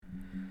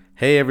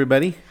Hey,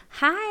 everybody.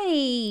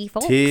 Hi,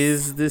 folks.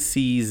 'Tis the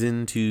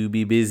season to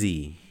be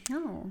busy.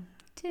 Oh,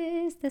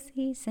 'tis the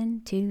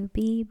season to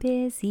be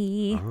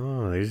busy.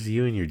 Oh, there's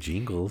you and your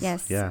jingles.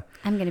 Yes. Yeah.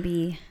 I'm gonna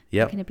be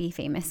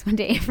famous one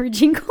day for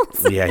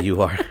jingles. Yeah,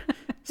 you are.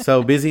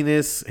 So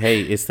busyness,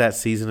 hey, it's that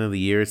season of the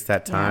year. It's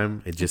that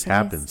time. It just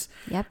happens.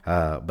 Yep.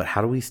 But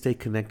how do we stay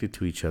connected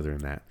to each other in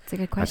that? It's a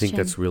good question. I think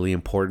that's really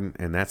important,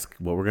 and that's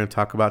what we're going to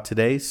talk about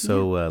today.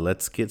 So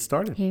let's get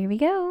started. Here we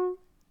go.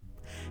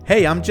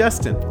 Hey, I'm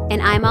Justin.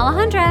 And I'm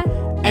Alejandra.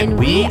 And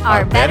we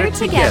are better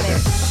together.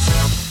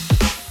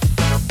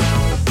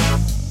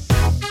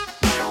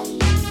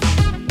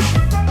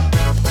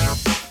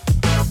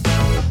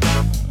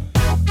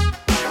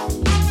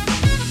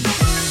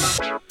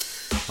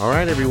 All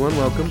right, everyone,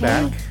 welcome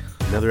back.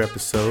 Another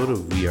episode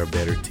of We Are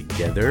Better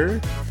Together.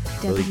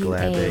 Really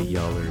glad that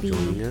y'all are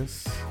joining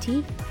us.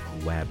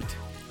 Wabbed.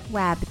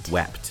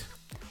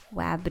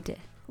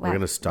 We're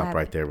going to stop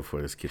right there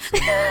before this gets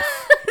somewhere else.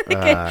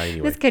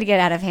 Anyway. This could get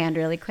out of hand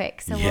really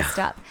quick, so we'll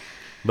stop.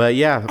 But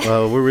yeah,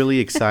 we're really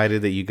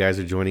excited that you guys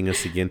are joining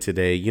us again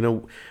today. You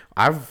know,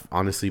 I've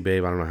honestly,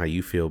 babe, I don't know how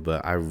you feel,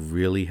 but I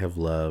really have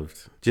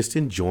loved just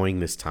enjoying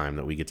this time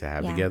that we get to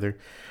have together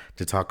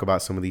to talk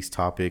about some of these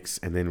topics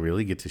and then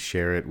really get to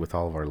share it with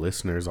all of our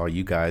listeners, all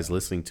you guys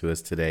listening to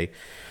us today.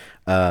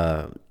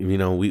 You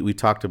know, we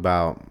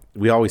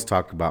always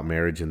talk about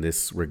marriage in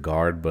this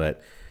regard,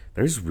 but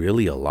there's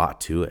really a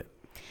lot to it.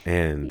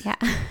 And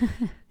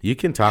you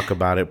can talk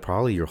about it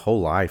probably your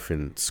whole life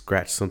and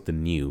scratch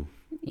something new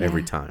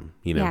every time,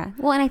 you know? Yeah.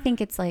 Well, and I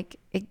think it's like,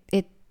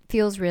 it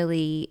feels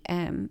really,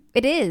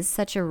 it is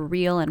such a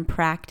real and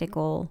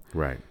practical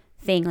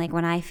thing. Like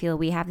when I feel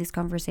we have these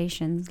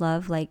conversations,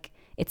 love, like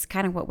it's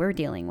kind of what we're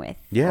dealing with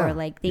or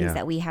like things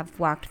that we have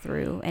walked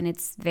through. And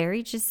it's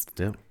very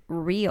just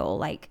real.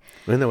 Like,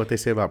 isn't that what they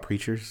say about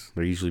preachers?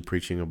 They're usually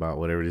preaching about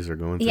whatever it is they're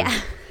going through.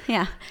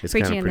 Yeah. It's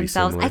preaching in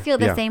themselves. Similar. I feel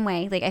the same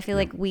way. Like I feel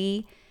like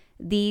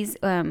these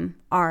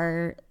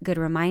are good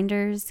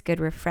reminders, good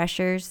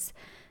refreshers.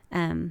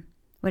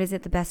 What is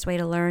it? The best way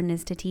to learn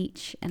is to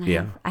teach.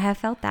 And I have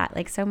felt that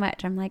like so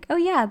much. I'm like, oh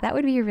yeah, that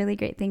would be a really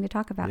great thing to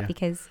talk about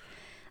because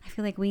I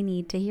feel like we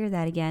need to hear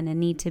that again and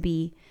need to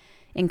be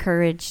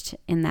encouraged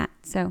in that.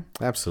 So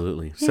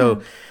absolutely. Yeah.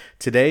 So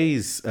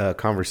today's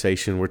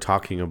conversation we're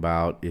talking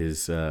about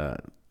is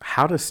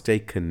how to stay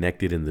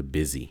connected in the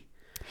busy.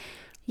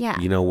 Yeah.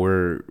 You know,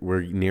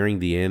 we're nearing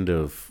the end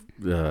of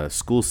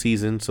school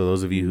season. So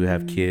those of you who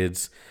have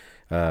kids,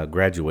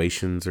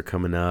 graduations are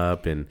coming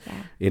up and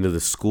into the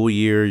school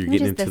year, you're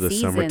getting into the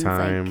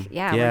summertime. Like,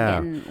 we're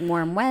getting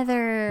warm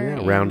weather.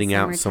 Rounding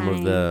out some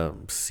of the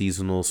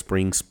seasonal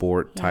spring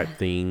sport type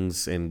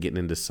things and getting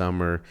into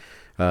summer.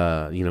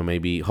 You know,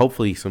 maybe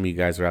hopefully some of you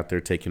guys are out there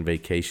taking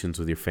vacations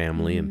with your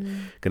family and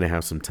going to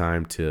have some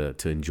time to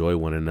enjoy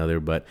one another.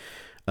 But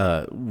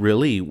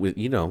really,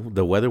 you know,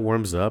 the weather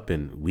warms up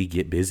and we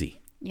get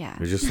busy. Yeah.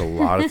 There's just a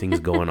lot of things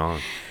going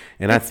on.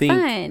 And I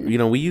think, you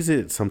know, we use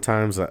it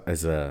sometimes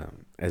as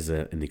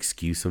an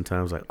excuse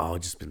sometimes, like, oh,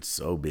 I've just been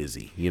so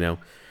busy, you know?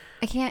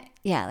 I can't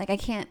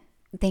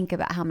think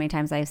about how many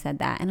times I've said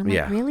that. And I'm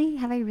like, really?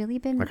 Have I really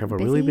been busy? Have I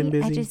really been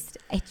busy?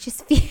 It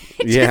just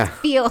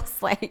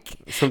feels like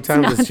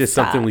sometimes it's just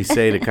something we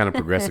say to kind of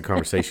progress the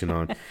conversation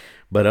on.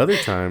 But other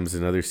times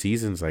in other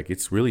seasons, like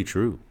it's really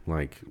true.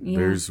 Like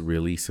there's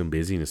really some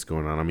busyness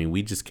going on. I mean,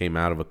 we just came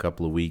out of a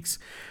couple of weeks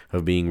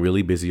of being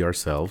really busy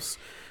ourselves.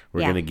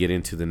 We're going to get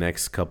into the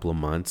next couple of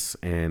months,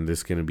 and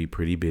it's going to be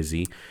pretty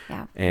busy.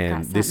 Yeah,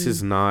 and this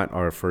is not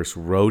our first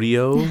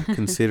rodeo,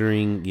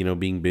 considering, you know,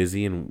 being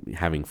busy and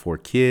having 4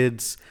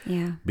 kids,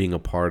 being a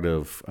part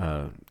of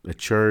a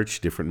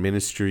church, different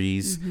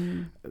ministries,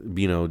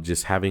 you know,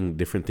 just having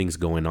different things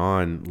going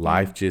on.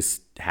 Life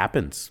just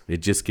happens.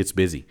 It just gets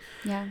busy.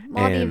 Yeah,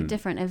 well, all the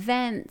different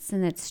events,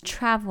 and it's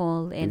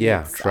travel, and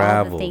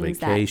travel, all the things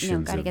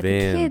vacations, that, you know, got to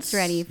get the kids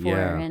ready for,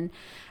 and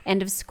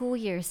end of school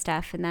year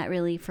stuff. And that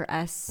really, for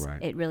us,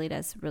 it really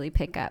does really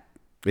pick up.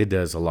 It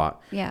does a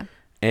lot. Yeah.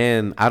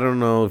 And I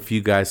don't know if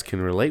you guys can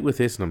relate with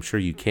this, and I'm sure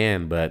you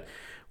can, but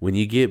when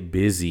you get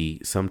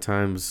busy,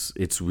 sometimes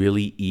it's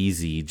really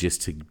easy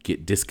just to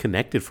get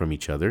disconnected from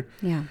each other.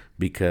 Yeah.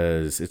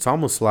 Because it's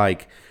almost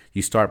like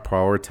you start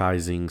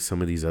prioritizing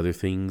some of these other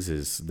things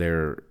as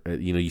they're,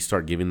 you know, you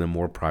start giving them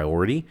more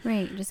priority.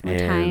 Right. Just more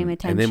time,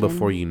 attention. And then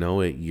before you know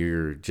it,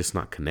 you're just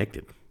not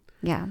connected.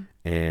 Yeah.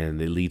 And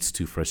it leads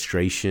to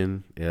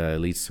frustration. It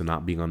leads to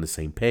not being on the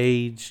same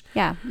page.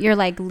 Yeah. You're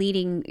like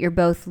you're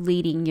both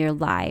leading your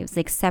lives,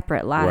 like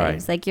separate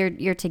lives. Like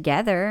you're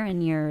together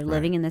and you're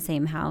living in the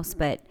same house,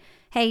 but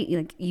hey,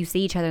 like you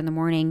see each other in the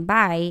morning,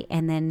 bye.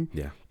 And then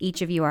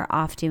each of you are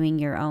off doing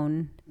your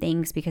own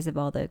things because of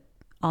all the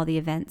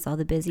events, all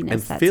the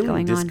busyness that's going on.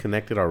 And feeling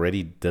disconnected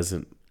already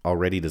doesn't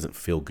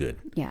feel good.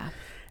 Yeah.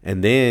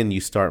 And then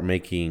you start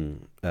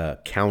making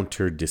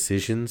counter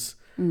decisions.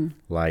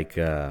 Like,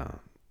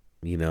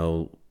 you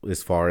know,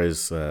 as far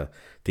as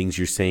things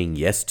you're saying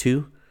yes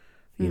to,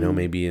 you know,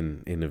 maybe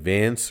in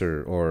events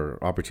or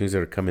opportunities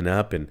that are coming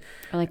up. Or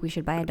like we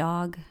should buy a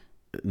dog.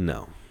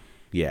 No.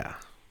 Yeah.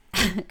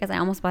 because I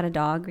almost bought a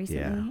dog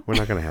recently. Yeah, we're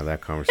not going to have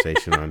that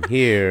conversation on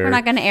here. We're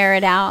not going to air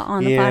it out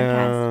on the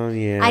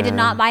podcast. Yeah. I did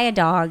not buy a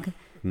dog.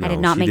 No, I did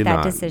not she make did that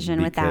not,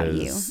 decision without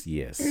you.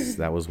 Yes,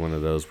 that was one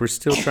of those. We're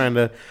still trying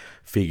to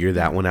figure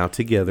that one out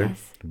together.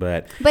 Yes.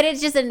 But it's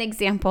just an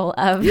example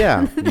of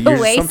the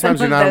way sometimes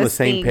you're not on the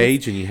same things,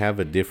 page and you have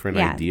a different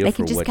idea they for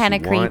can just what kind you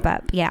of creep want.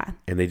 up. Yeah.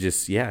 And they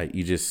just,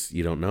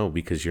 you don't know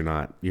because you're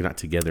not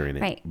together in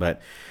it. Right. But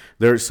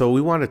so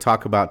we want to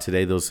talk about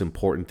today those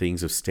important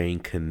things of staying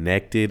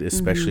connected,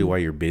 especially while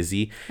you're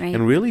busy,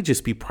 and really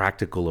just be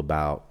practical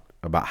about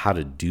how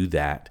to do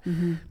that,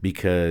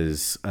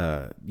 because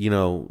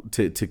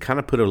to kind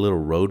of put a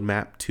little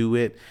roadmap to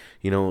it.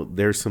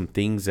 There's some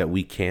things that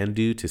we can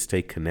do to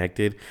stay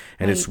connected,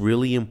 and it's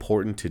really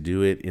important to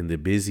do it in the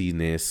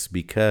busyness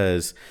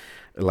because,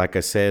 like I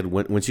said,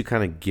 once you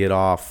kind of get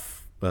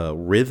off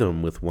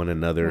rhythm with one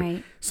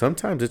another,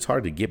 sometimes it's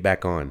hard to get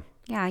back on.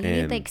 Yeah, you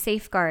need like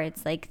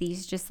safeguards, like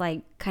these just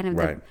like kind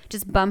of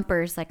just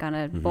bumpers like on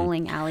a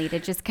bowling alley to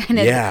just kind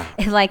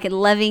of like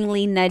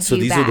lovingly nudge you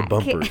back. So these are the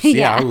bumpers.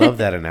 Yeah, I love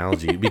that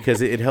analogy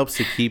because it helps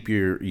to keep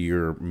your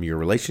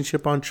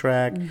relationship on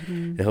track.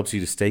 It helps you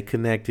to stay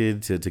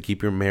connected, to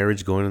keep your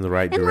marriage going in the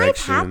right direction.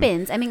 Life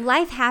happens. I mean,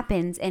 life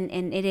happens, and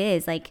it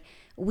is like,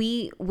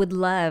 we would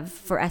love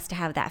for us to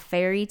have that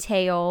fairy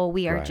tale.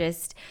 We are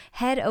just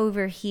head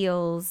over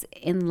heels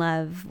in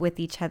love with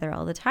each other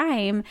all the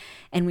time,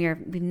 and we're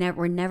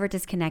never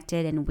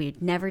disconnected, and we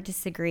never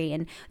disagree,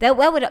 and that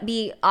would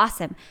be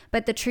awesome.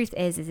 But the truth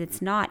is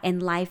it's not,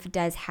 and life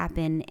does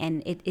happen,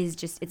 and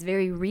it's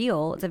very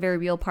real. It's a very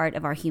real part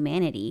of our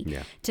humanity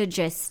to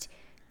just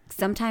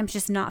sometimes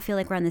just not feel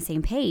like we're on the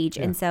same page,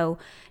 and so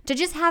to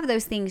just have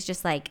those things,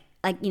 just like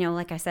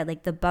I said,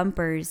 like the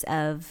bumpers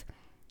of,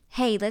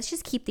 hey, let's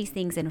just keep these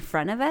things in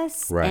front of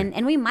us.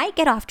 And we might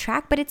get off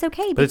track, but it's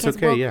okay because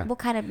we'll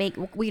kind of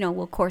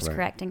we'll course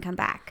correct and come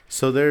back.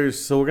 So we're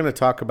going to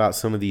talk about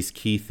some of these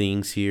key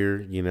things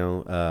here.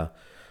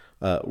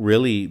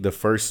 Really the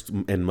first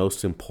and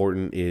most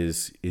important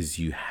is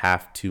you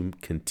have to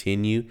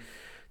continue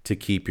to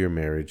keep your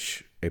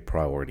marriage a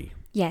priority.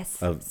 Yes,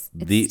 it's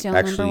still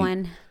number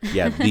one.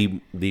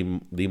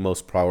 the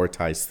most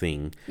prioritized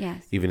thing.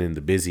 Yes, even in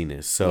the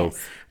busyness. So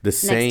the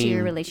same next to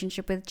your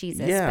relationship with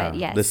Jesus. Yeah, but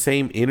yes, the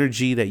same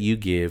energy that you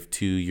give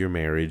to your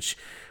marriage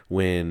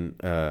when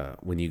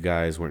you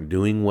guys weren't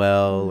doing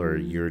well, or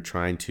you're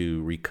trying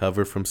to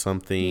recover from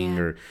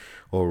something,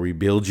 or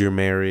rebuild your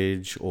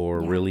marriage,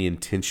 or really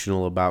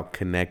intentional about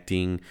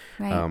connecting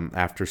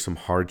after some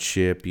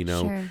hardship,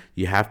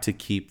 you have to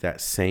keep that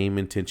same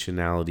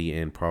intentionality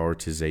and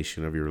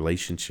prioritization of your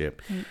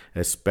relationship,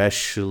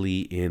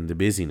 especially in the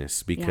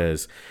busyness,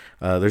 because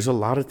there's a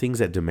lot of things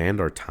that demand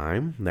our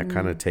time, that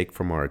kind of take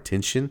from our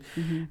attention,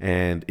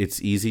 and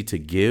it's easy to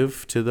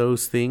give to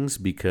those things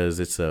because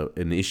it's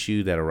an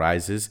issue that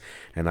arises,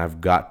 and I've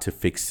got to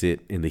fix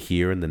it in the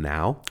here and the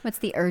now. What's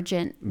the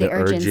urgency, the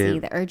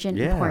urgent,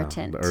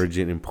 important. The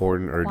urgent,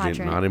 important,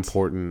 urgent, not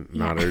important,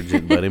 not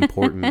urgent, but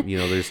important.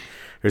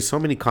 There's so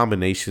many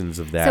combinations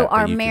of that. So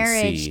our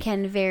marriage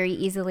can very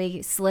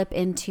easily slip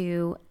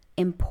into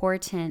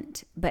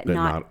important, but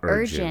not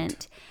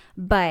urgent.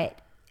 But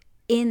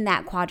in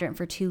that quadrant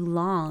for too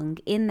long,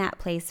 in that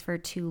place for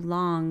too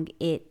long,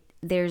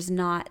 there's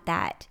not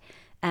that.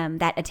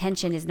 That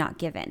attention is not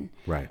given.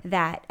 Right.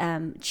 That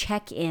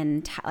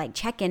check-in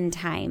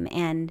time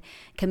and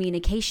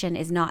communication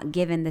is not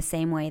given the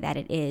same way that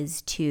it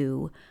is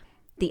to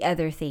the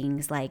other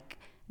things, like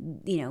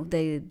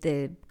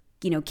the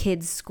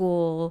kids'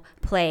 school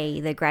play,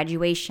 the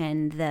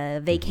graduation,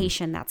 the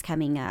vacation that's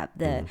coming up,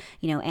 the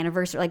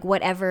anniversary, like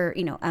whatever.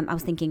 I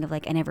was thinking of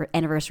like an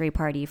anniversary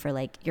party for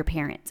like your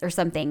parents or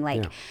something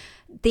like.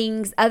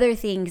 Other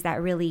things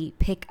that really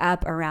pick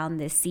up around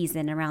this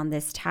season, around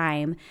this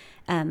time.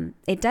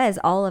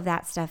 All of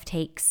that stuff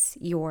takes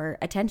your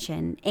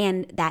attention,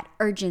 and that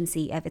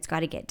urgency of it's got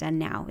to get done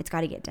now.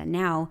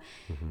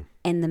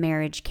 And the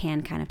marriage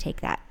can kind of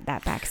take that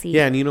back seat.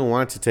 Yeah, and you don't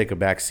want it to take a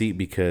back seat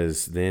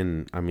because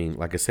then, I mean,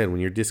 like I said, when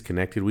you're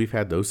disconnected, we've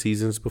had those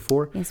seasons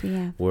before. Yes, we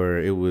have.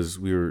 Where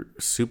we were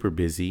super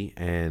busy,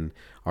 and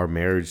our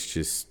marriage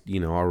just,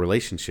 our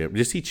relationship,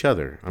 just each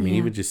other. I mean,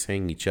 even just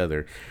saying each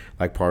other,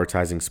 like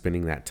prioritizing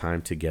spending that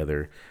time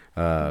together,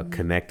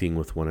 connecting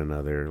with one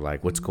another,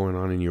 like what's going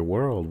on in your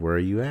world, where are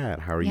you at,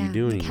 how are you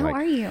doing, like, how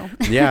are you?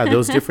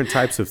 Those different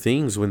types of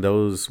things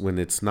when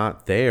it's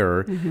not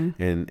there,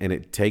 and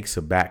it takes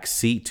a back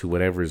seat to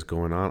whatever is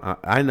going on.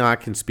 I know I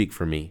can speak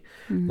for me.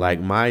 Like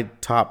my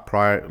top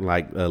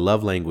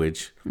love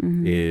language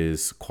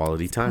is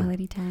quality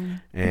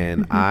time.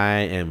 And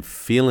I am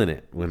feeling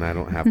it when I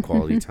don't have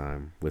quality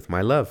time with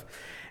my love.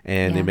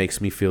 And it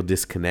makes me feel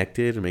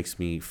disconnected. It makes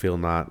me feel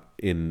not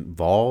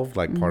involved,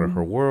 like part of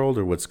her world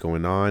or what's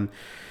going on.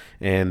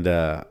 And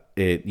I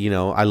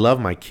love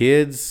my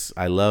kids.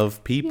 I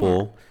love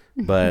people.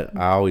 But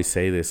I always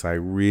say this: I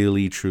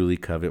really, truly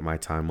covet my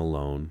time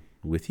alone.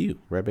 with you,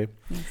 right, babe?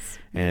 Yes.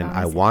 And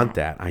I want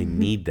that. I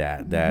need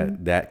that.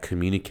 That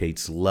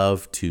communicates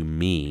love to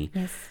me.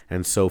 Yes.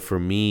 And so for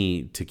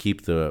me to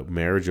keep the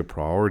marriage a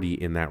priority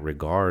in that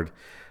regard,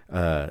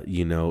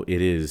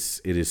 it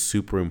is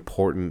super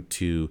important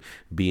to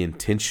be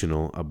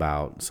intentional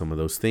about some of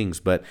those things.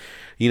 But,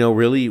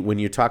 really when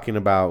you're talking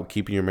about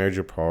keeping your marriage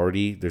a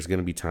priority, there's going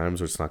to be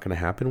times where it's not going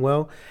to happen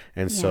well.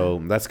 And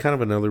so that's kind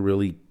of another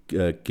really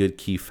good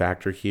key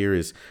factor here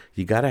is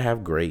you got to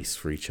have grace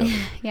for each other.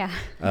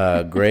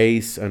 Yeah.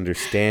 Grace,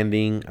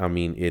 understanding. I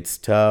mean, it's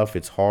tough.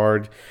 It's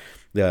hard.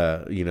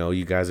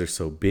 You guys are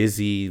so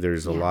busy.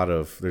 There's a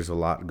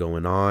lot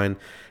going on.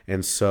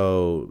 And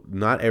so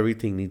not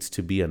everything needs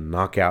to be a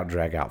knockout,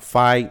 drag out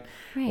fight,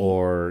 right.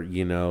 Or,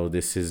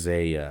 this is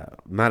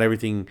not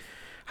everything.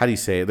 How do you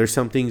say it? There's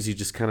some things you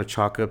just kind of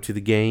chalk up to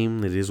the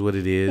game. It is what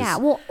it is. Yeah.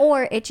 Well,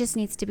 or it just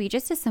needs to be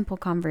just a simple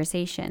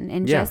conversation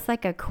and just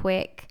like a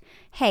quick,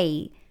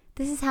 hey,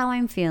 this is how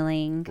I'm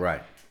feeling.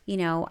 Right.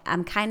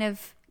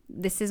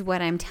 This is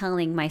what I'm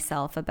telling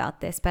myself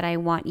about this, but I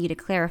want you to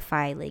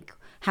clarify, like,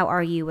 how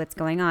are you? What's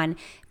going on?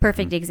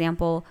 Perfect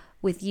example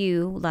with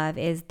you, love,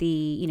 is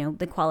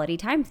the quality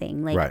time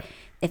thing. Like, right.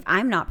 If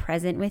I'm not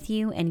present with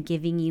you and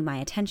giving you my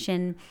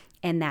attention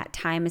and that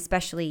time,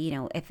 especially,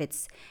 if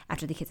it's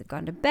after the kids have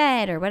gone to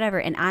bed or whatever,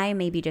 and I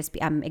maybe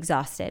I'm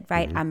exhausted,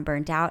 right? Mm-hmm. I'm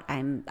burnt out.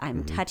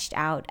 I'm touched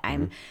out.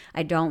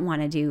 I don't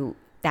want to do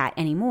that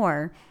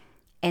anymore.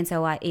 And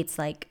so it's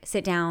like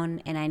sit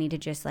down and I need to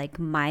just like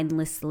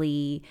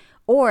mindlessly,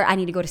 or I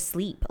need to go to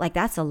sleep. Like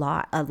that's a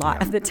lot of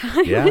the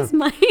time is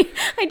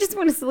I just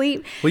want to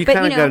sleep. Well, you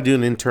kind of got to do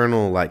an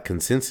internal like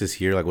consensus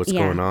here, like what's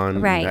going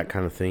on, right. That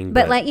kind of thing.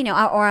 But like,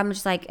 or I'm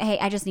just like, hey,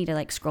 I just need to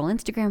like scroll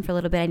Instagram for a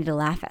little bit. I need to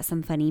laugh at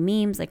some funny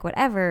memes, like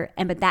whatever.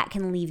 But that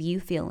can leave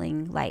you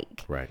feeling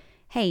like, right.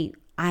 Hey,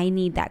 I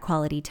need that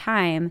quality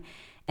time.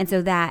 And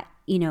so that,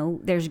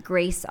 there's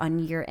grace on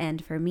your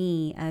end for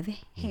me of,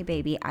 hey,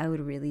 baby, I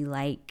would really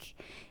like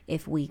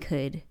if we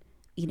could,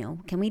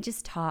 can we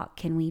just talk?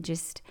 Can we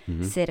just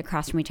sit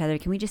across from each other?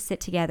 Can we just sit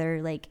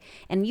together? Like,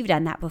 and you've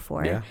done that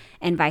before,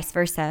 and vice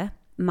versa.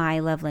 My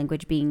love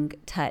language being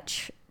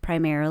touch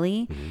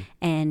primarily,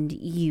 and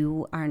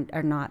you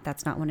are not.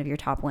 That's not one of your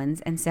top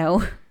ones, and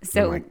so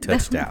I'm like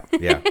touched out.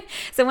 Yeah.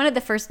 So one of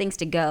the first things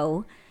to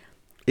go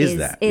is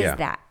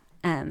that.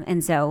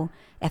 And so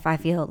if I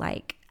feel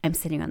like I'm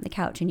sitting on the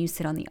couch and you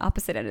sit on the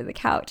opposite end of the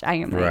couch, I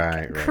am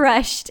like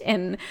crushed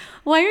and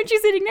why aren't you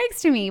sitting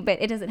next to me? But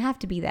it doesn't have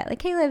to be that. Like,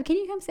 Caleb, can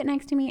you come sit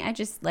next to me? I'm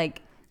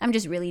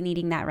just really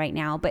needing that right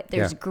now. But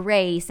there's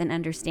grace and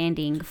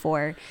understanding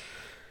for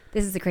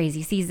this is a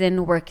crazy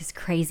season. Work is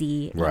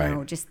crazy. Right.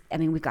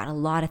 We've got a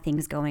lot of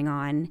things going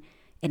on.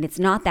 And it's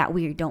not that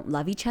we don't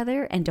love each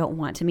other and don't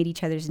want to meet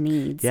each other's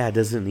needs. Yeah, it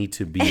doesn't need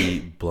to be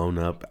blown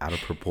up out of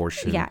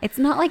proportion. Yeah, it's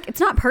not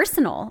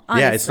personal.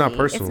 Honestly. Yeah, it's not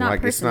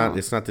personal.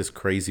 It's not this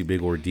crazy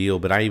big ordeal.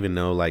 But I even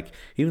know, like,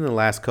 even the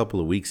last couple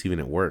of weeks, even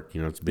at work,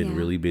 it's been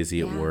really busy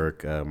at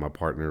work. My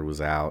partner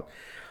was out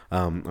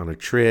on a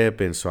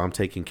trip, and so I'm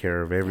taking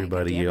care of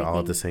everybody all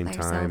at the same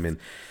time. And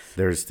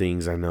there's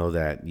things I know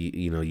that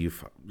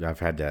I've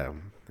had to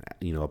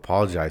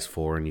apologize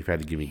for, and you've had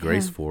to give me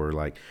grace for,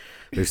 like.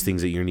 There's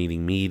things that you're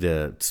needing me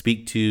to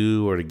speak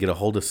to or to get a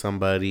hold of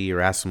somebody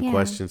or ask some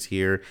questions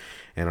here.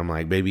 And I'm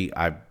like, baby,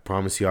 I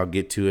promise you I'll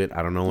get to it.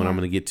 I don't know when I'm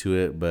going to get to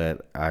it,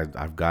 but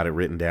I've got it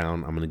written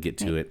down. I'm going to get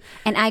to it.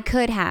 And I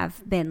could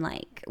have been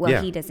like,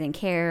 well, he doesn't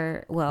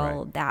care.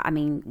 Well,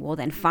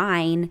 then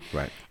fine.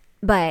 Right.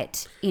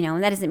 But,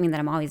 and that doesn't mean that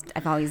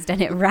I've always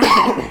done it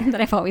right,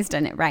 that I've always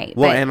done it right.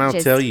 Well, but and I'll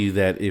tell you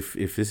that if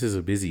this is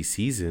a busy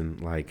season,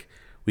 like,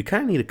 we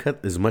kind of need to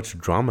cut as much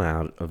drama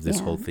out of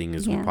this whole thing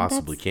as we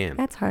possibly can.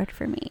 That's hard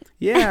for me.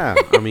 Yeah.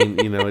 I mean,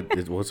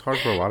 it's hard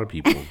for a lot of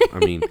people. I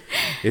mean,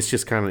 it's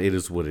just kind of, it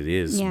is what it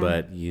is. Yeah.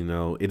 But,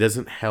 it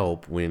doesn't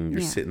help when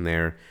you're sitting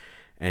there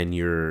and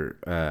you're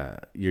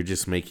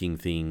just making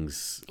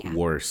things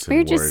worse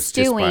and you're worse. Just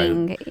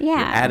stewing. Just by your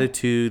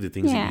attitude, the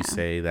things that you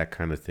say, that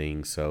kind of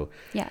thing. So,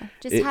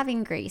 just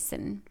having grace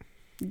and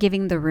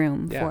giving the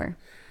room for.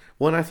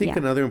 Well, and I think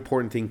another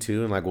important thing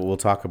too, and like what we'll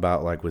talk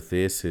about like with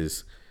this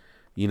is,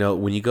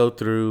 when you go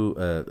through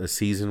a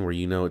season where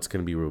it's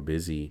going to be real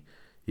busy,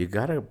 you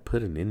got to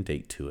put an end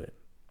date to it.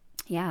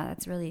 Yeah,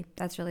 that's really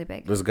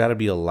big. There's got to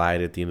be a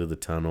light at the end of the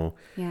tunnel.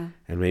 Yeah.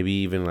 And maybe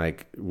even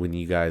like when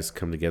you guys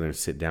come together and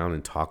sit down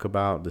and talk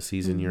about the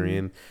season you're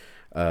in,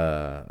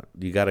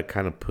 you got to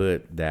kind of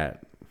put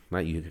that.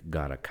 Not you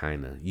gotta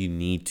kind of. You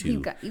need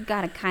to. You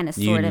gotta kind of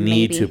sort of. You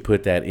need to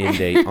put that end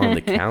date on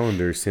the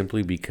calendar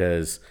simply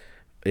because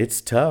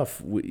it's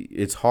tough.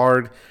 It's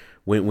hard.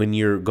 When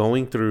you're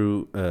going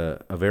through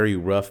a very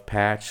rough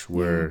patch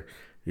where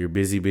you're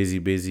busy,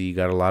 you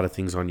got a lot of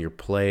things on your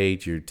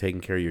plate, you're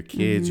taking care of your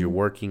kids, you're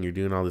working, you're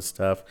doing all this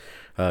stuff,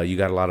 you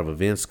got a lot of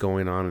events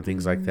going on and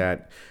things like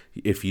that.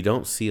 If you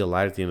don't see a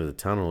light at the end of the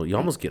tunnel, you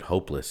almost get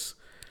hopeless.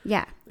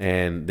 Yeah.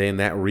 And then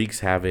that wreaks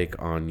havoc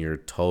on your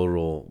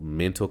total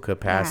mental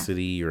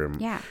capacity, your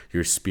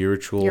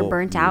spiritual, you're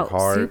burnt your out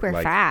heart. super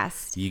Like,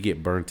 fast. You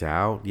get burnt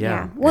out.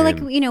 Yeah. Well, like,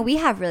 we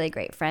have really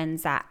great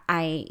friends that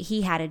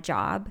he had a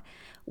job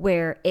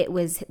where it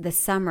was the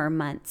summer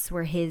months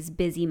were his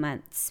busy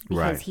months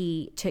because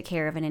he took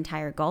care of an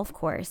entire golf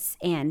course,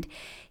 and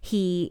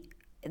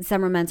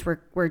summer months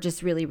were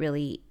just really,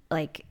 really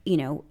like,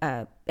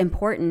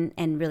 important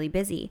and really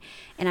busy.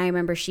 And I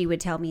remember she would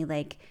tell me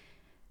like,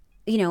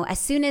 as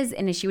soon as,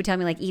 and she would tell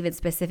me like even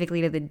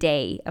specifically to the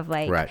day of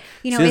like,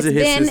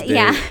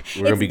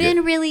 it's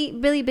been really,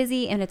 really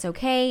busy and it's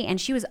okay.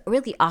 And she was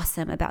really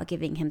awesome about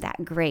giving him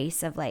that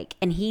grace of like,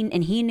 and he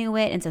knew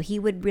it. And so he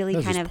would really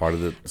it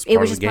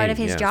was just part of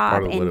his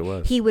job.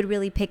 And he would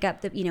really pick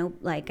up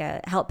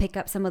the, help pick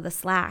up some of the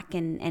slack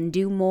and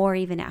do more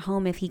even at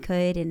home if he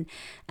could. And,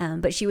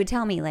 but she would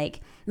tell me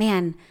like,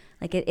 man,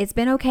 like it's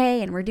been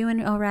okay and we're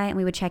doing all right. And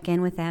we would check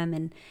in with them.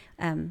 And,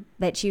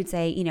 but she would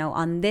say,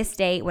 on this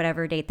date,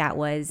 whatever date that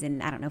was,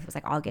 and I don't know if it was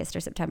like August or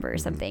September or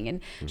something. And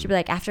she'd be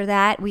like, after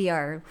that, we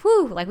are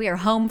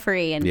home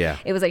free. And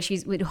it was like, she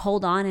would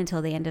hold on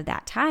until the end of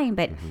that time.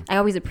 But I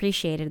always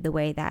appreciated the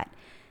way that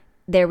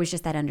there was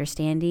just that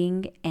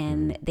understanding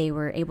and they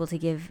were able to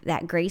give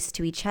that grace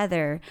to each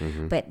other,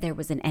 but there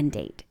was an end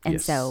date.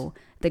 And so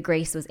the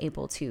grace was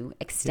able to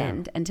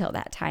extend until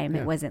that time.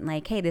 It wasn't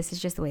like, hey, this is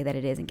just the way that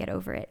it is and get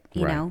over it.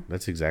 You know?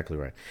 That's exactly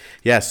right.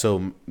 Yeah.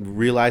 So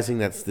realizing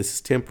that this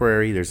is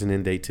temporary, there's an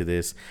end date to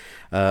this.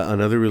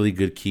 Another really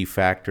good key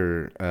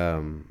factor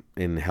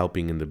in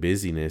helping in the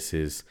busyness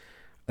is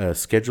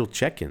scheduled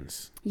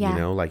check-ins.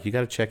 Like you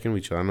got to check in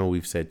with each other. I know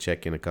we've said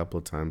check in a couple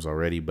of times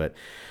already, but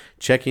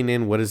checking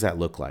in, what does that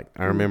look like?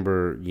 I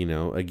remember,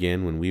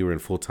 again, when we were in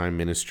full-time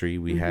ministry,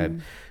 we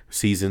had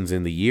seasons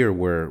in the year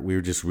where we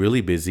were just really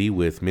busy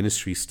with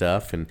ministry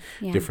stuff and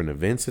different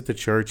events at the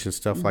church and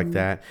stuff like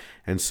that.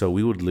 And so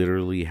we would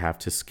literally have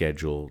to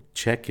schedule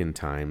check-in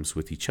times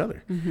with each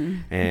other.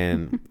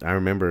 And I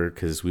remember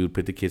because we would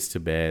put the kids to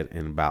bed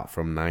and about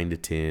from 9 to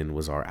 10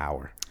 was our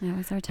hour. That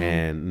was our time.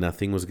 And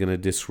nothing was going to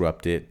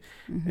disrupt it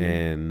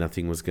and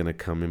nothing was going to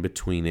come in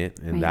between it.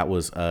 And that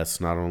was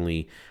us not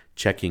only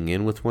checking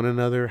in with one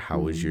another. How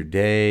was your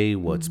day?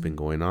 What's been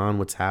going on?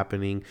 What's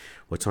happening?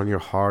 What's on your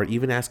heart?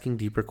 Even asking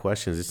deeper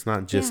questions. It's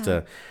not just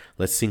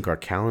let's sync our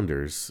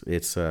calendars.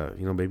 It's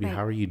baby,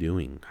 how are you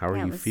doing? How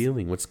are you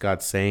feeling? What's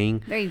God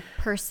saying? Very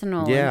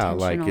personal. Yeah,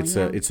 like it's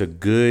a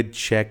good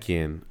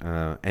check-in.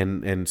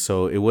 And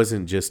so it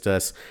wasn't just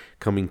us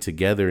coming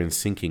together and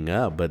syncing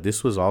up, but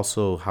this was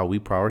also how we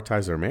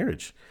prioritize our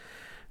marriage.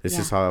 This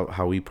is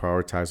how we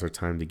prioritize our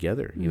time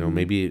together.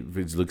 Maybe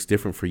it looks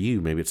different for you.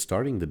 Maybe it's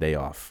starting the day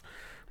off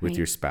with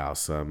your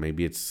spouse.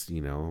 Maybe it's,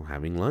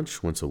 having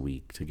lunch once a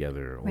week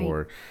together.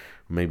 Or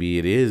maybe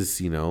it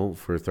is,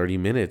 for 30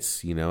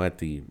 minutes, at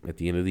the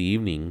end of the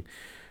evening,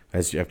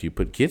 after you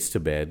put kids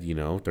to bed,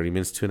 30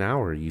 minutes to an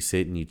hour, you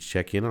sit and you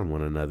check in on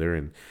one another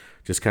and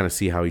just kind of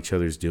see how each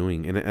other's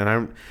doing.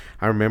 And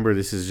I remember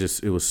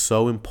it was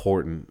so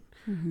important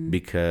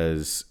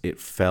because it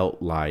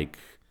felt like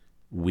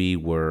we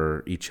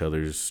were each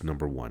other's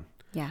number one.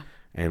 Yeah.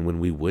 And when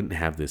we wouldn't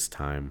have this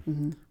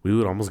time, we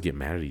would almost get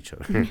mad at each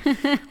other.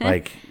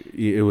 Like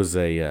it was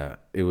a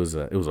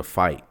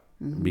fight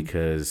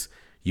because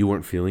you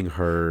weren't feeling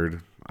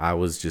heard. I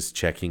was just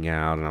checking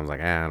out and I was like,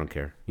 I don't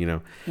care,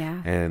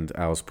 Yeah. And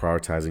I was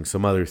prioritizing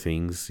some other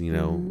things,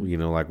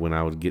 like when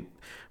it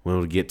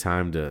would get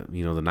time to,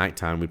 the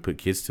nighttime, we'd put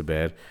kids to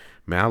bed.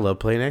 Man, I love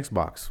playing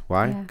Xbox.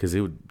 Why? Because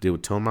it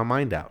would tone my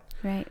mind out.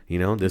 Right. It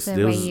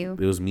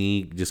was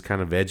me just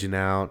kind of vegging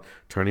out,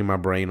 turning my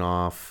brain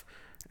off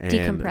and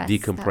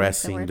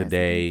decompressing the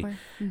day.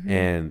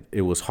 And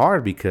it was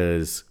hard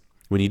because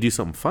when you do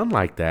something fun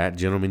like that,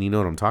 gentlemen, you know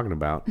what I'm talking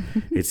about.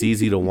 It's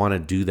easy to want to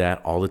do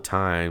that all the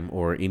time,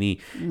 or any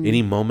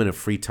moment of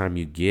free time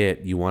you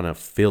get, you want to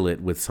fill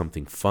it with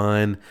something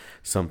fun,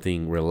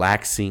 something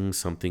relaxing,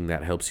 something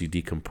that helps you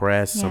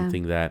decompress,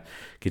 something that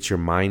gets your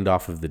mind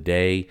off of the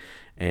day.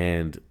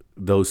 And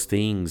those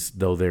things,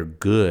 though they're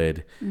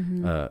good,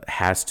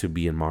 has to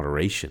be in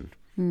moderation,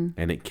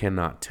 and it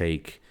cannot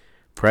take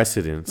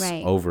precedence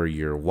over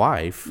your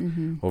wife,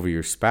 over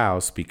your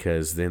spouse,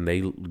 because then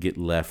they get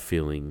left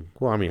feeling,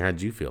 well, I mean,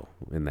 how'd you feel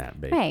in that,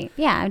 babe? Right.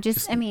 Yeah.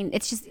 I mean,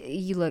 it's just,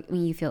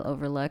 you feel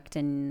overlooked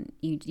and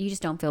you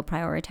just don't feel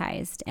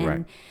prioritized,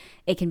 and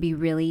it can be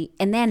really,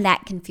 and then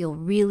that can feel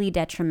really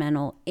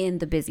detrimental in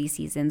the busy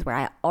seasons where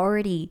I'm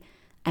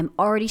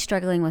already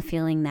struggling with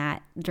feeling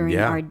that during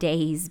our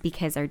days,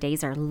 because our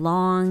days are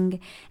long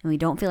and we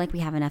don't feel like we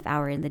have enough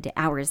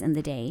hours in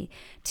the day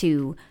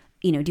to,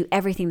 do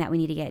everything that we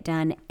need to get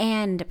done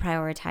and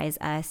prioritize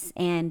us.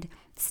 And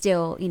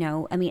still,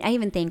 I mean, I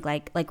even think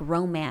like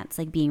romance,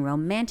 like being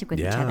romantic with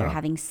each other,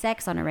 having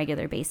sex on a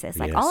regular basis,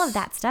 like all of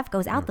that stuff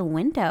goes out the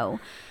window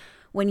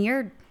when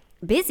you're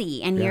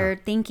busy and you're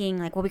thinking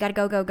like, well, we got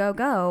to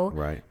go.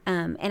 Right.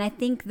 And I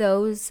think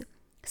those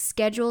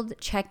scheduled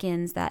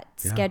check-ins, that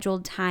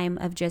scheduled time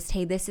of just,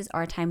 hey, this is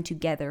our time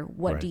together.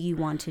 What do you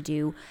want to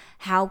do?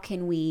 How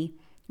can we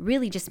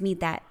really just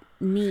meet that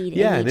need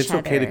Yeah, in and each it's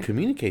okay other. to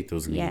communicate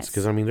those needs. Yes.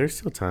 Because, I mean, there's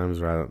still times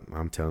where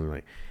I'm telling you,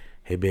 like,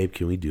 hey, babe,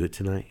 can we do it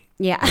tonight?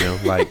 Yeah. You know,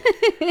 like,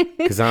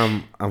 because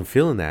I'm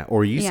feeling that.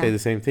 Or you say Yeah. the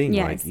same thing.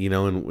 Yes. Like, you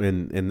know,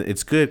 and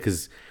it's good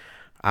because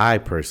I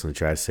personally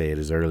try to say it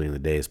as early in the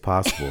day as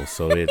possible.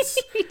 So it's,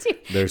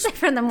 there's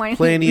From the morning,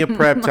 plenty of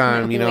prep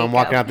time. You know, I'm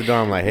walking up. out the door.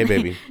 I'm like, hey,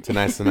 baby,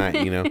 tonight's the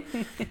night. You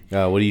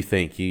know, what do you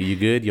think? You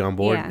good? You on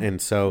board? Yeah,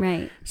 And so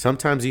right.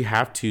 sometimes you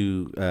have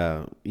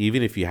to,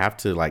 even if you have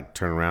to like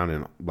turn around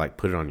and like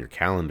put it on your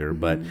calendar,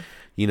 but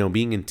you know,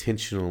 being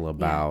intentional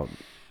about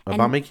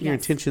making your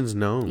intentions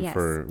known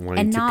for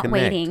wanting to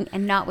connect.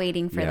 And not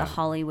waiting for the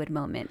Hollywood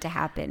moment to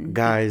happen.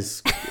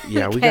 Guys, we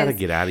got to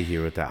get out of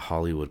here with that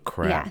Hollywood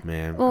crap,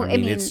 man. Well, I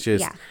mean, it's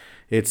just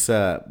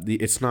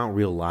it's not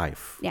real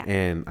life. Yeah.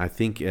 And I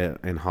think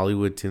and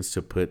Hollywood tends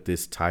to put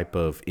this type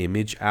of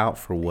image out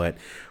for what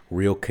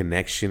real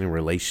connection and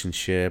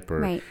relationship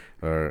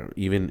or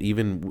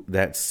even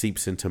that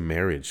seeps into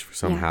marriage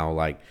somehow.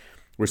 Like,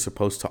 we're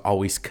supposed to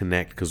always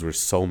connect because we're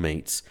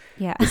soulmates.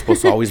 Yeah. We're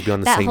supposed to always be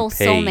on the that same whole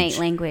page. soulmate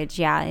language,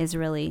 is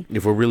really,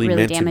 if we're really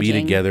meant damaging. to be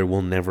together,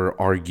 we'll never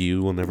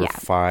argue, we'll never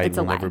fight,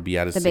 we'll never be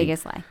out of sync. The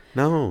biggest lie.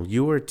 No,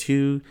 you are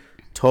two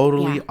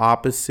totally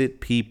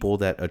opposite people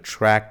that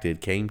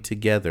came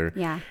together.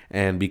 Yeah.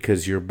 And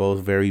because you're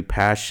both very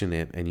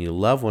passionate and you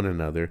love one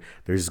another,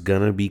 there's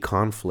gonna be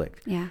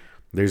conflict. Yeah.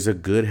 There's a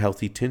good,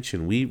 healthy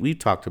tension. We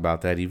talked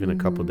about that even a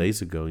couple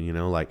days ago. You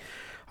know, like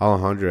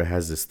Alejandra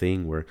has this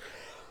thing where,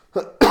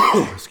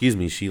 excuse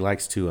me, she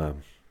likes to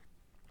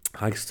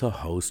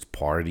host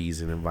parties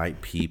and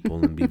invite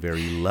people and be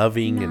very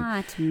loving.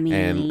 Not me.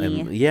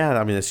 And yeah,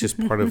 I mean, it's just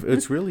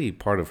it's really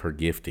part of her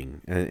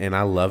gifting. And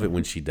I love it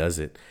when she does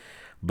it.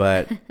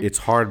 But it's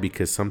hard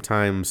because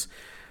sometimes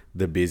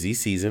the busy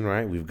season,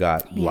 right? We've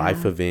got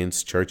life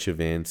events, church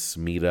events,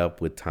 meet up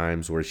with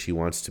times where she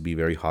wants to be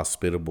very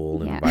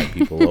hospitable and invite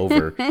people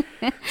over.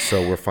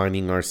 So we're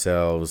finding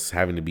ourselves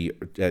having to be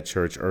at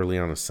church early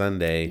on a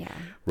Sunday,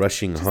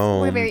 rushing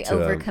home. We're very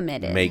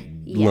overcommitted. Make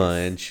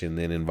lunch and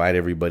then invite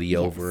everybody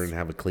over and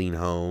have a clean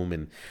home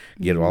and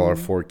get all our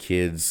 4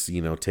 kids,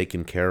 you know,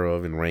 taken care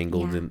of and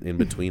wrangled in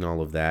between all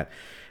of that.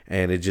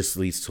 And it just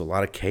leads to a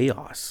lot of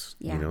chaos.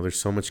 You know, there's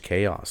so much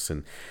chaos.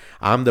 And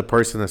I'm the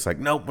person that's like,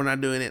 nope, we're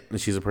not doing it. And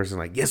she's a person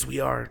like, yes,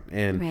 we are.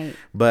 And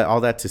but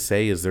all that to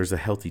say is there's a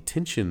healthy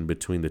tension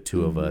between the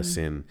two of us.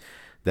 And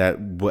that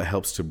what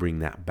helps to bring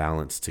that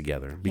balance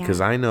together.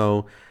 Because I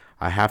know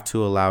I have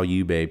to allow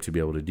you, babe, to be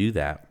able to do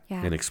that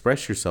and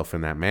express yourself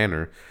in that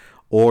manner.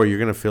 Or you're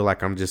going to feel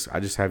like I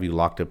just have you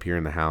locked up here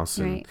in the house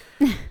and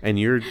and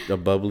you're a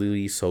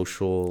bubbly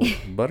social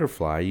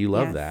butterfly. You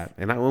love that.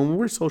 And when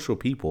we're social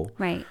people.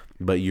 Right.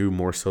 But you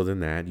more so than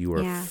that. You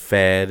are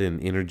fed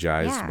and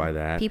energized by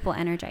that. People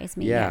energize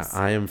me. Yeah,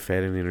 I am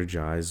fed and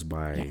energized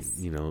by,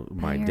 you know,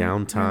 my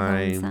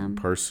downtime,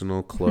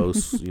 personal,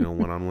 close, you know,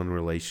 one-on-one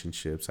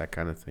relationships, that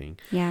kind of thing.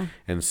 Yeah.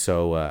 And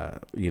so,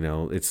 you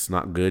know, it's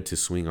not good to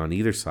swing on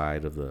either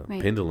side of the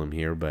pendulum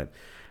here, but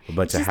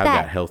to have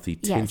that healthy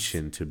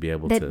tension to be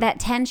able to... That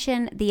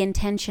tension, the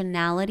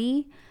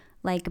intentionality,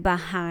 like,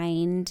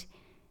 behind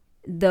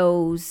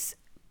those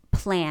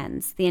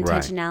plans, the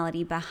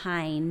intentionality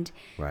behind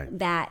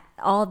that,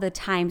 all the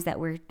times that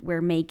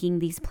we're making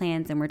these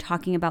plans and we're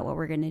talking about what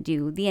we're going to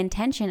do, the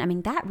intention, I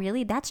mean,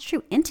 that's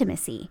true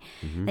intimacy.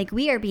 Like,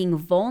 we are being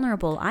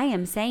vulnerable. I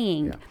am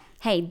saying...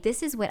 hey,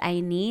 this is what I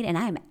need, and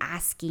I'm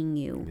asking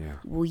you,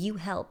 will you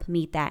help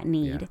meet that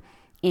need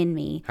in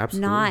me?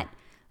 Absolutely. Not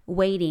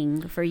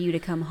waiting for you to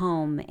come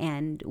home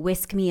and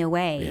whisk me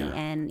away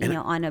and you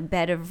know, on a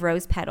bed of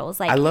rose petals.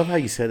 Like, I love how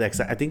you said that,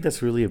 because I think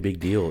that's really a big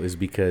deal, is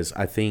because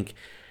I think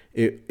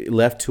it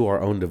left to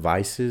our own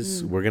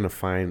devices, we're going to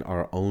find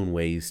our own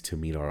ways to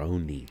meet our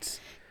own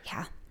needs.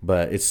 Yeah.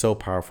 But it's so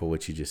powerful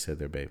what you just said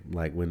there, babe.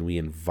 Like, when we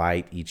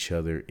invite each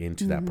other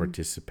into that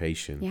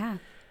participation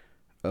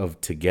of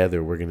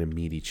together, we're going to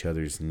meet each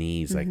other's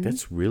needs. Like,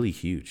 that's really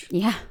huge.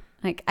 Yeah.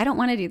 Like, I don't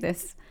want to do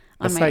this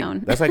on my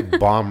own. That's like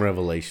bomb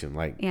revelation.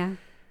 Like,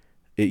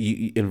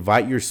 you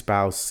invite your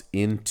spouse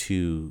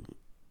into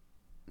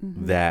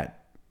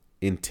that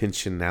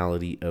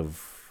intentionality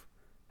of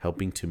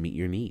helping to meet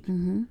your need.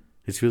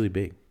 It's really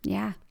big.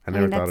 Yeah. I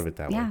never thought of it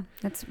that way. Yeah.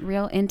 That's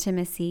real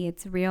intimacy.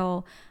 It's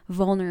real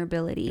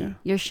vulnerability. Yeah.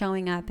 You're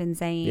showing up and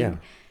saying,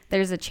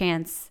 there's a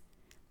chance,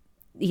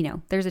 you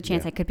know, there's a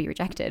chance I could be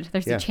rejected.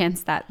 There's a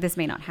chance that this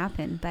may not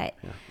happen. But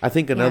I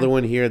think another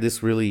one here,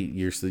 this really,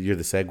 you're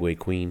the segue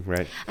queen,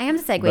 right? I am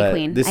the segue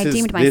queen. I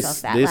deemed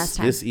myself that last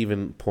time. This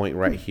even point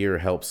right here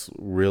helps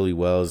really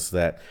well, is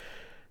that,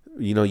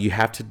 you know, you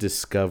have to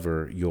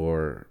discover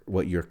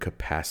what your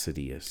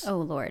capacity is. Oh,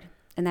 Lord.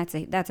 And that's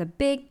a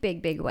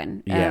big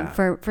one.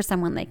 For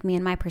someone like me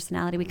and my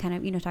personality. We kind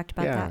of, you know, talked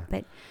about that.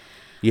 But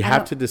you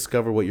have to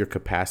discover what your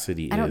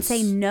capacity is. I don't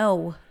say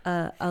no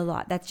a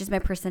lot. That's just my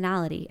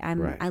personality.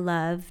 I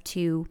love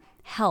to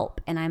help,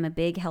 and I'm a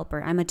big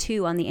helper. I'm a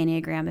 2 on the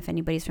Enneagram, if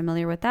anybody's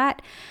familiar with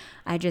that.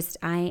 I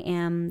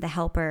am the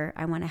helper.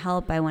 I want to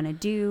help. I want to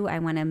do. I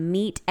want to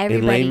meet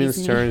everybody's In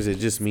layman's terms, it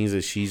just means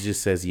that she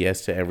just says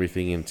yes to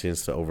everything and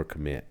tends to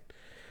overcommit.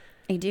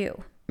 I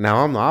do.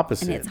 Now I'm the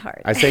opposite. And it's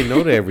hard. I say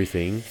no to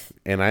everything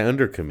and I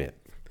undercommit.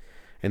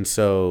 And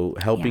so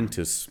helping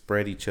to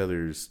spread each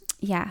other's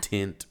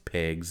tent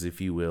pegs, if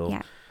you will.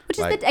 Yeah. Which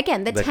is,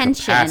 the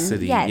tension.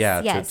 Capacity,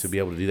 to be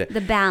able to do that.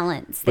 The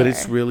balance there. But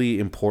it's really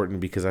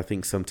important because I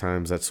think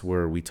sometimes that's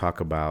where we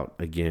talk about,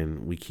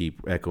 again, we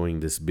keep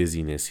echoing this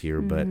busyness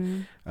here, but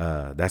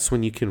that's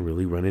when you can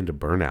really run into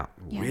burnout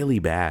really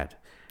bad.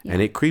 Yeah.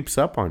 And it creeps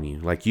up on you.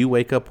 Like you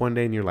wake up one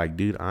day and you're like,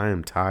 dude, I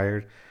am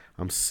tired.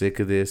 I'm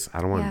sick of this.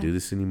 I don't want to do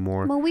this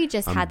anymore. Well, we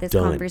just had this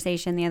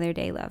conversation the other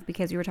day, love,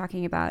 because we were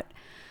talking about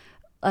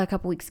a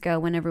couple weeks ago,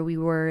 whenever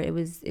it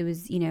was,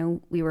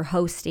 we were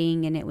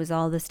hosting and it was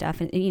all this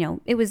stuff, and,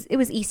 it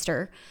was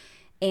Easter,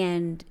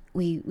 and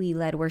we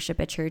led worship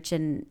at church,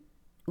 and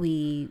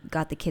we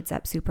got the kids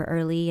up super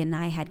early, and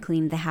I had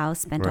cleaned the house,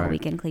 spent all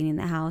weekend cleaning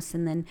the house.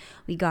 And then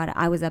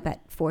I was up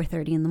at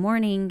 4:30 in the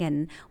morning,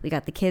 and we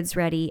got the kids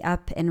ready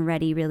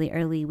really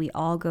early. We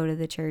all go to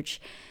the church.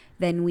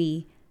 Then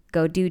we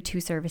go do 2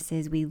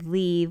 services. We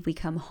leave, we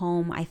come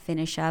home. I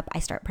finish up. I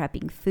start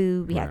prepping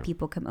food. We have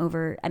people come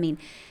over. I mean,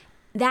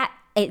 that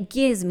it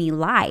gives me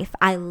life.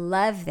 I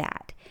love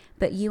that.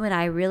 But you and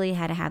I really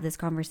had to have this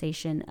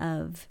conversation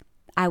of,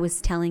 I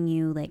was telling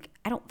you, like,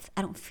 I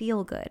don't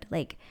feel good.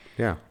 Like,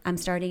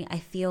 I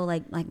feel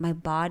like my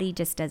body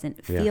just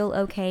doesn't feel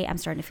okay. I'm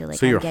starting to feel like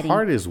so your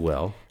heart is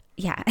well.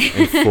 Yeah.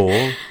 And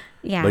full.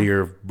 Yeah. But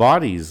your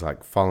body's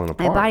like falling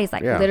apart. My body's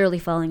like literally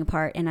falling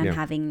apart, and I'm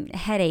having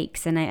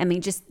headaches. And I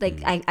mean, just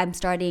like I'm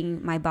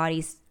starting, my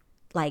body's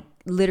like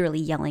literally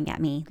yelling at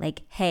me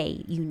like,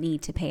 hey, you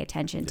need to pay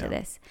attention to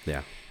this.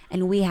 Yeah.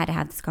 And we had to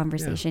have this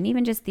conversation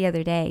even just the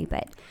other day.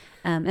 But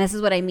this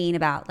is what I mean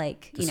about,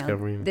 like, this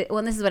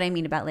is what I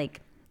mean about,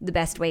 like, the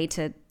best way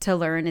to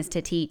learn is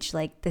to teach.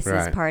 Like, this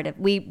is part of,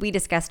 we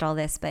discussed all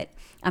this, but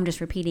I'm just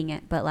repeating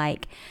it. But,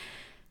 like,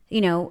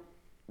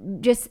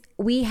 just,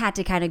 we had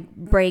to kind of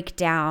break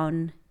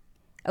down,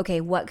 okay,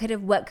 what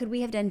could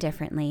we have done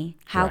differently?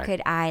 How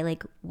could I,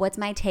 like, what's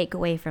my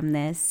takeaway from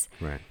this?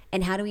 Right.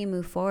 And how do we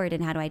move forward?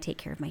 And how do I take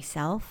care of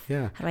myself?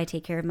 Yeah. How do I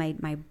take care of my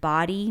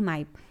body,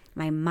 my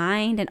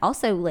mind, and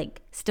also,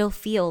 like, still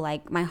feel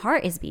like my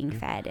heart is being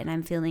fed and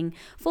I'm feeling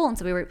full? And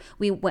so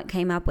we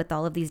came up with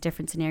all of these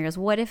different scenarios.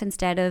 What if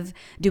instead of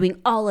doing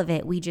all of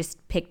it, we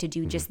just pick to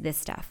do just this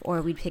stuff,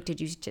 or we pick to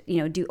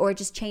do, or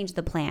just change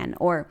the plan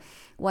or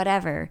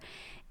whatever.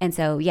 And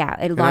so,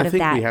 a lot of that. I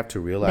think we have to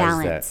realize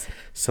balance. That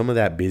some of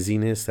that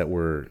busyness that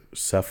we're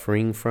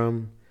suffering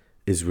from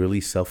is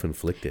really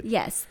self-inflicted.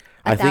 Yes,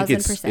 I think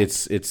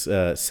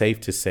it's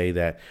safe to say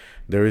that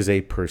there is a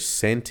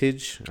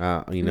percentage.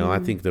 I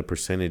think the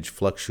percentage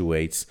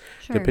fluctuates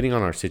depending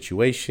on our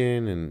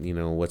situation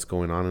and what's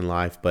going on in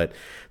life. But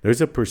there's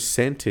a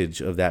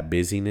percentage of that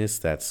busyness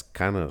that's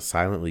kind of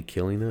silently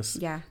killing us.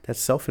 Yeah, that's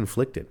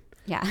self-inflicted.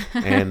 Yeah.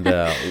 And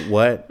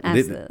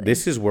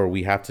this is where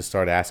we have to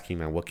start asking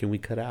now, what can we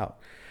cut out?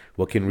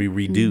 What can we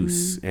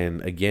reduce?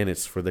 And again,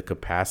 it's for the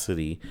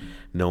capacity,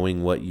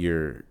 knowing what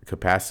your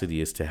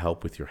capacity is to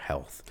help with your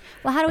health.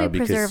 Well, how do we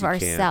preserve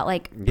ourselves?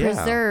 Like,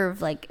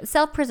 preserve, like,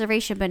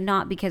 self-preservation, but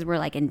not because we're,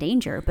 like, in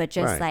danger, but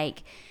just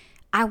like,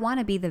 I want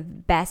to be the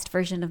best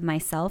version of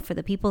myself for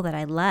the people that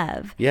I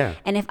love. Yeah.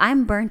 And if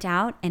I'm burnt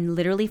out and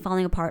literally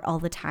falling apart all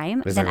the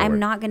time, then I'm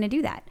not going to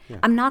do that. Yeah.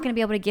 I'm not going to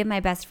be able to give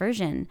my best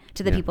version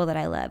to the people that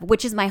I love,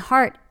 which is my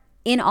heart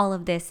in all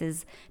of this,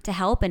 is to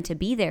help and to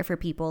be there for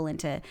people and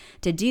to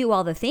do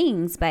all the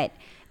things. But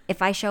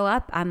if I show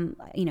up, I'm,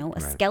 a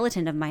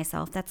skeleton of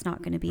myself, that's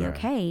not going to be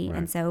okay. Right.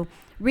 And so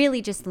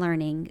really just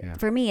learning,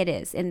 for me it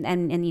is. And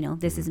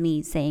this is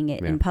me saying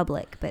it in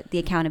public, but the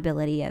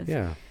accountability of,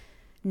 hey,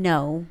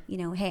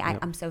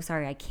 I'm so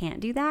sorry, I can't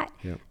do that.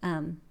 Yep.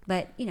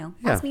 But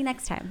ask me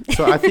next time.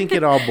 So I think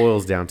it all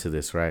boils down to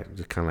this, right?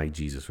 Just kind of like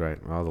Jesus, right?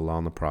 All the law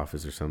and the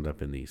prophets are summed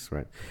up in these,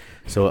 right?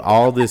 So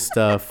all this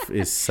stuff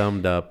is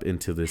summed up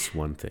into this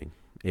one thing: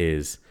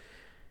 is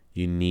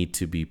you need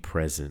to be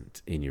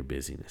present in your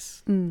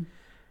busyness.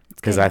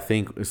 Because I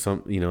think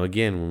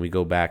again, when we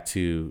go back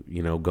to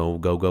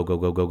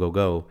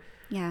go.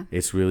 Yeah.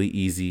 It's really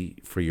easy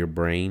for your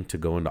brain to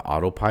go into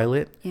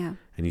autopilot. Yeah.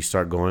 And you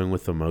start going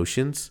with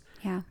emotions.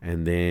 Yeah.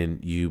 And then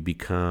you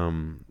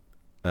become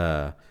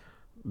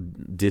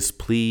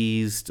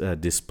displeased,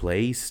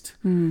 displaced.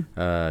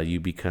 You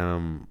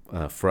become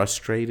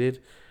frustrated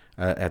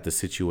at the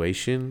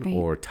situation,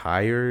 or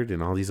tired,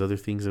 and all these other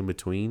things in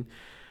between.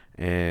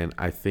 And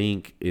I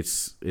think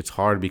it's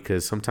hard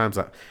because sometimes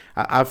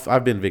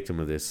I've been victim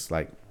of this.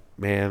 Like,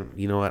 man,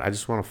 you know what? I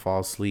just want to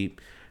fall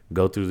asleep,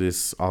 go through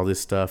all this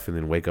stuff, and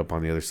then wake up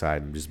on the other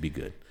side and just be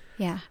good.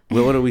 Yeah.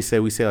 Well, what do we say?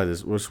 We say like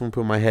this: we're just going to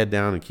put my head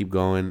down and keep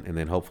going, and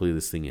then hopefully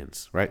this thing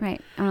ends, right? Right.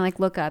 I'm like,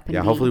 look up. And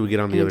hopefully we get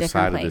on the other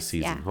side of this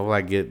season. Yeah. Hopefully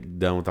I get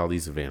done with all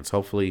these events.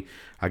 Hopefully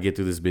I get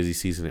through this busy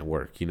season at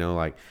work.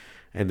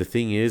 And the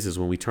thing is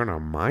when we turn our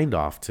mind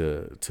off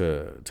to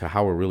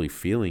how we're really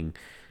feeling,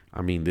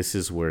 I mean, this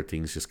is where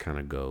things just kind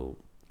of go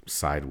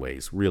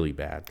sideways really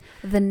bad.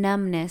 The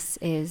numbness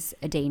is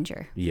a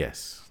danger.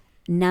 Yes.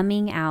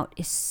 numbing out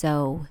is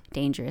so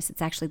dangerous.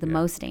 It's actually the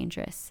most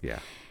dangerous. Yeah.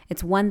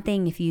 It's one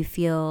thing if you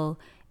feel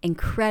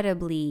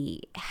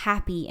incredibly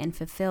happy and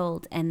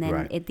fulfilled, and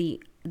then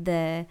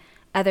the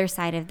other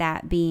side of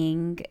that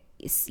being,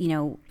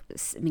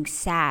 being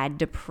sad,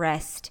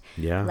 depressed,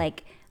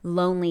 like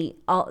lonely.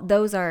 All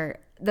those are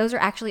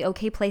actually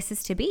okay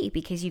places to be,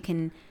 because you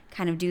can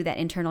kind of do that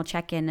internal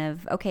check-in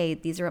of, okay,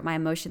 these are what my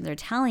emotions are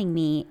telling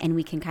me, and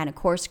we can kind of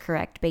course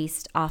correct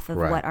based off of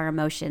what our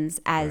emotions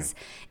as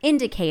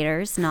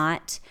indicators,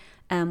 not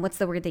what's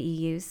the word that you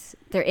use?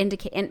 They're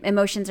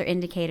emotions are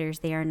indicators.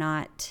 They are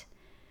not.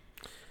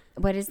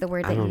 What is the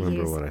word that you use? I don't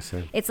remember what I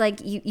said. It's like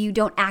you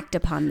don't act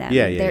upon them.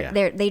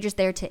 They're just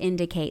there to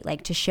indicate,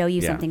 like to show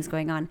you something's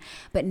going on.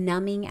 But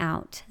numbing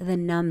out, the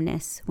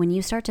numbness, when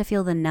you start to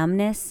feel the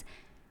numbness,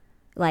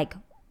 like,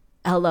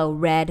 hello,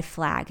 red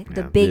flag.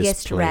 The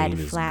biggest red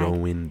flag.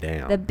 Going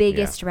down. The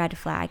biggest red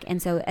flag.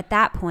 And so at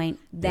that point,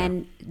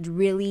 then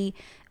really,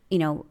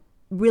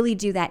 really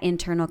do that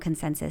internal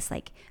consensus,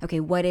 like, okay,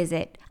 what is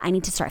it? I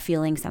need to start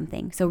feeling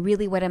something. So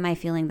really, what am I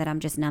feeling that I'm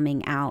just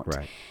numbing out?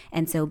 Right.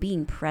 And so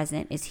being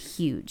present is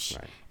huge,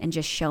 and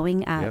just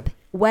showing up,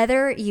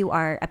 whether you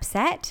are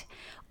upset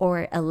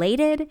or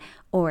elated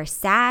or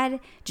sad,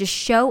 just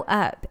show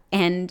up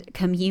and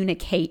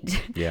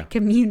communicate.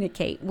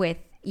 Communicate with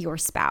your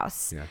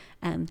spouse.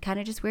 Kind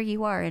of just where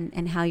you are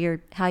and how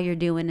you're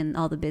doing in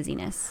all the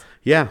busyness.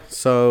 Yeah.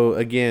 So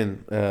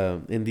again,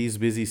 in these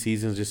busy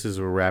seasons, just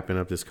as we're wrapping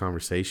up this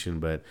conversation,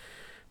 but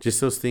just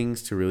those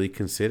things to really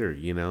consider,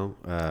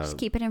 just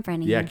keep it in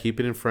front of you. Yeah, keep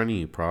it in front of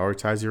you.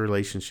 Prioritize your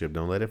relationship.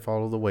 Don't let it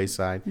fall to the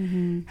wayside.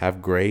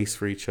 Have grace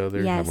for each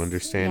other. Have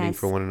understanding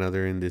for one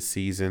another in this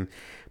season.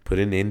 Put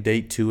an end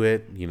date to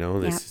it.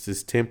 This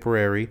is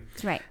temporary.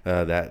 That's right.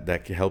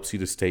 That helps you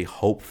to stay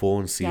hopeful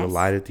and see a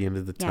light at the end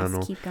of the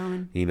tunnel. Keep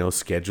going.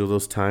 Schedule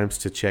those times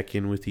to check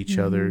in with each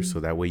other, so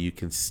that way you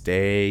can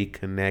stay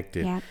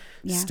connected.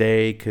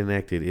 Stay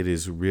connected. It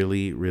is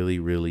really, really,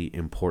 really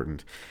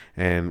important.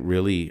 And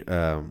really,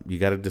 you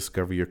got to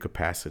discover your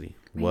capacity.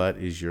 Right. What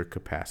is your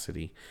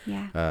capacity?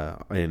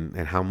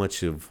 And how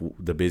much of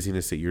the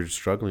busyness that you're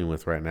struggling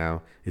with right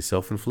now is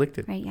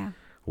self-inflicted? Right. Yeah.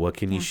 What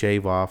can you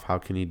shave off? How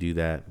can you do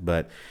that?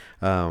 But,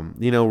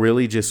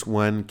 really just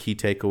one key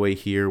takeaway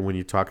here when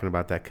you're talking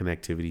about that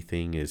connectivity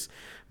thing is,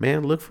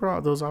 man, look for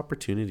all those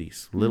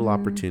opportunities, little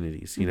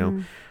opportunities,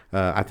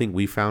 I think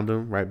we found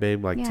them, right,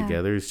 babe? Like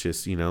together. It's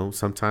just,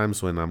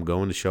 sometimes when I'm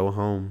going to show a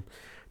home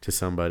to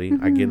somebody,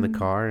 I get in the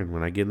car, and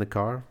when I get in the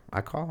car,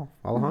 I call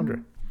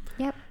Alejandra.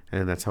 Yep.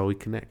 And that's how we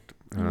connect.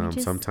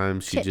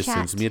 Sometimes she just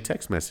sends me a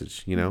text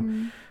message,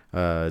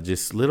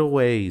 just little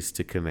ways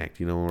to connect,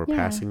 when we're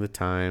passing the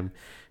time.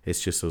 It's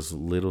just those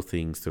little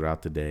things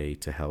throughout the day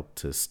to help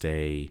to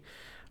stay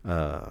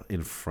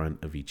in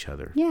front of each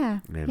other.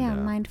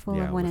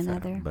 Mindful of one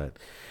another. But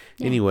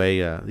anyway,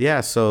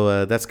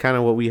 so that's kind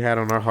of what we had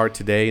on our heart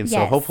today. And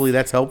so hopefully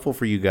that's helpful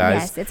for you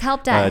guys. Yes, it's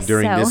helped us.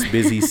 During this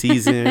busy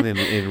season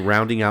and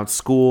rounding out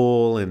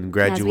school and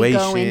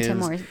graduations. As we go into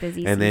more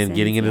busy and then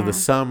getting into the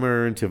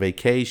summer, into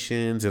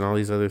vacations and all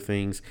these other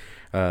things.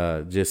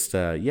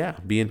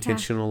 Be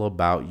intentional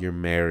about your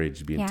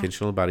marriage. Be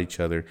intentional about each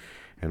other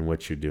and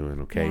what you're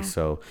doing. Okay.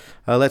 So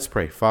let's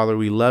pray. Father,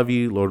 we love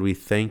you. Lord, we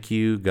thank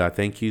you. God,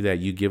 thank you that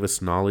you give us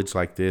knowledge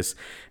like this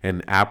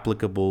and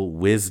applicable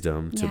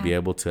wisdom to be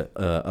able to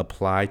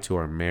apply to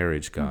our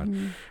marriage, God,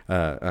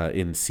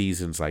 in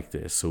seasons like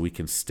this. So we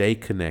can stay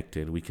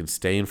connected. We can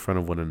stay in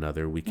front of one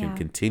another. We can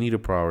continue to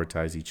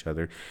prioritize each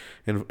other.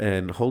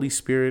 And Holy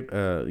Spirit,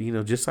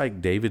 just like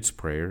David's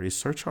prayer, is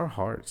search our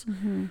hearts,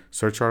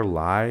 search our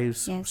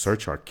lives,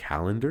 search our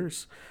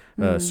calendars,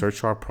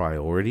 search our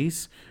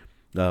priorities.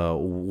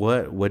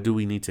 What do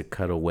we need to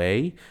cut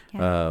away?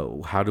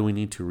 How do we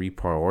need to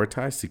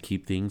reprioritize to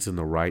keep things in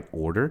the right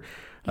order?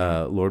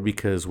 Lord,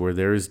 because where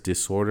there is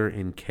disorder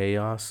and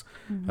chaos,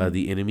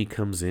 the enemy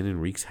comes in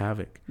and wreaks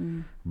havoc.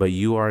 But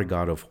you are a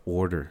God of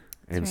order.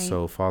 And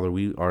so, Father,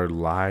 our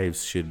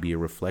lives should be a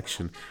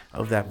reflection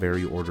of that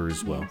very order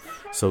as well.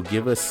 So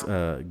give us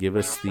the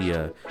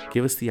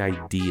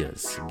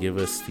ideas, give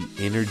us the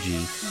energy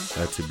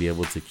to be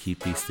able to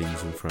keep these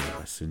things in front of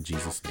us. In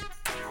Jesus' name,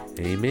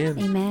 amen.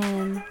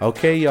 Amen.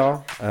 Okay,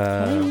 y'all.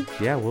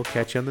 We'll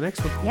catch you on the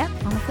next one. Yep.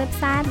 On the flip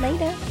side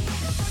later.